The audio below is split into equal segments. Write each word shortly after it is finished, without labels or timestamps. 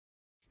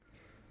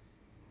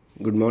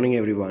Good morning,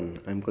 everyone.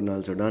 I'm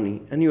Kunal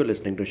Zodani, and you're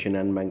listening to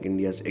Shinhan Bank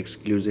India's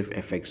exclusive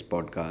FX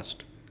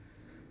podcast.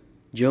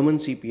 German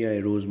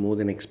CPI rose more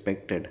than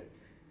expected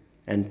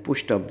and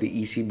pushed up the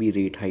ECB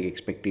rate hike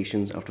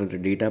expectations after the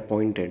data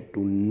pointed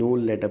to no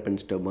let up in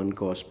stubborn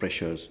cost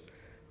pressures,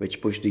 which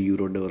pushed the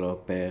euro dollar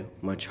pair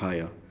much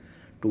higher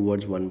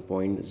towards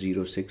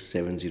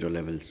 1.0670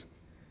 levels.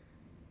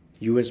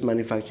 US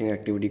manufacturing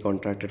activity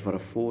contracted for a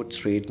fourth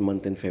straight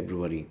month in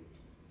February.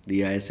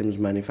 The ISM's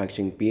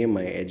manufacturing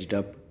PMI edged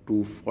up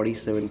to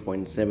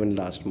 47.7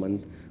 last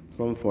month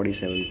from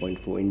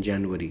 47.4 in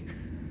January,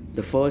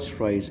 the first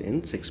rise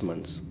in 6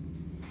 months.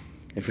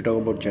 If we talk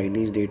about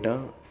Chinese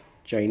data,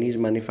 Chinese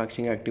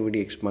manufacturing activity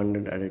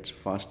expanded at its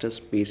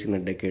fastest pace in a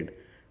decade,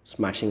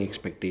 smashing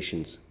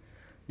expectations.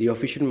 The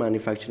official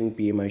manufacturing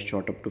PMI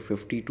shot up to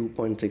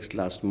 52.6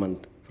 last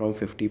month from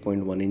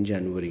 50.1 in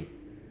January.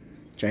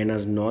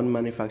 China's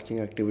non-manufacturing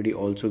activity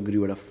also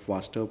grew at a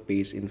faster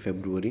pace in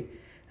February,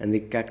 and the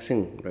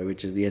Caixin, right,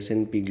 which is the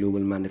S&P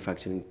Global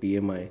Manufacturing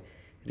PMI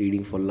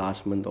reading for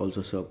last month,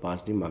 also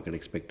surpassed the market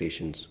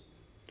expectations.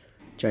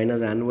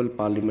 China's annual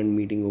parliament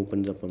meeting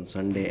opens up on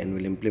Sunday and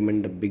will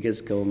implement the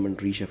biggest government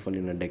reshuffle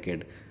in a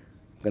decade,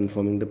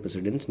 confirming the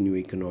president's new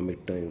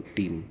economic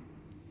team.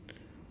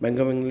 Bank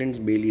of England's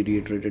Bailey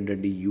reiterated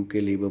that the UK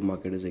labour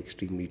market is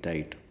extremely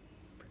tight.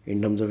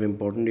 In terms of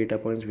important data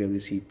points, we have the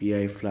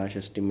CPI flash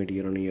estimate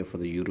year on year for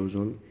the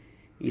Eurozone.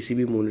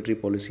 ECB monetary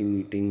policy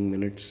meeting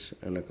minutes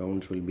and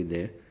accounts will be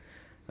there.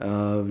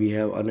 We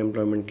have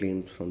unemployment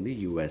claims from the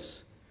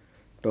US.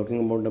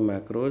 Talking about the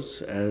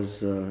macros,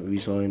 as we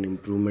saw an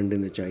improvement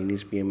in the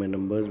Chinese PMI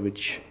numbers,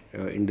 which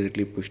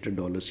indirectly pushed the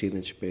dollar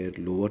CNH pair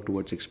lower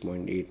towards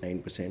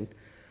 6.89%.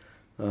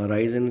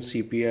 Rise in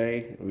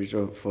CPI, which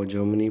for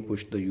Germany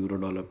pushed the euro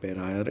dollar pair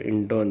higher.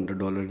 In turn, the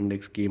dollar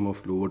index came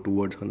off lower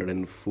towards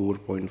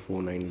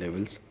 104.49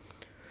 levels.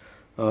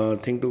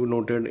 Thing to be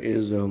noted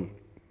is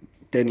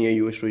 10-year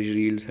US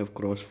Treasury yields have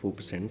crossed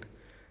 4%,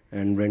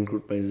 and Brent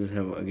crude prices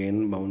have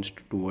again bounced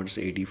towards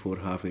 84,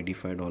 half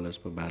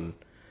 $85 per barrel.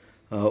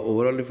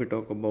 Overall, if we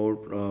talk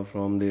about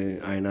from the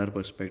INR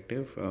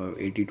perspective,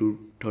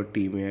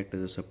 82.30 may act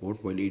as a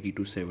support, while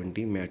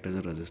 82.70 may act as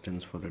a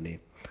resistance for the day.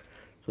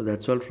 So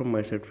that's all from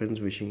my side,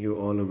 friends. Wishing you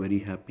all a very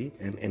happy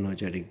and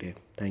energetic day.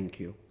 Thank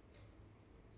you.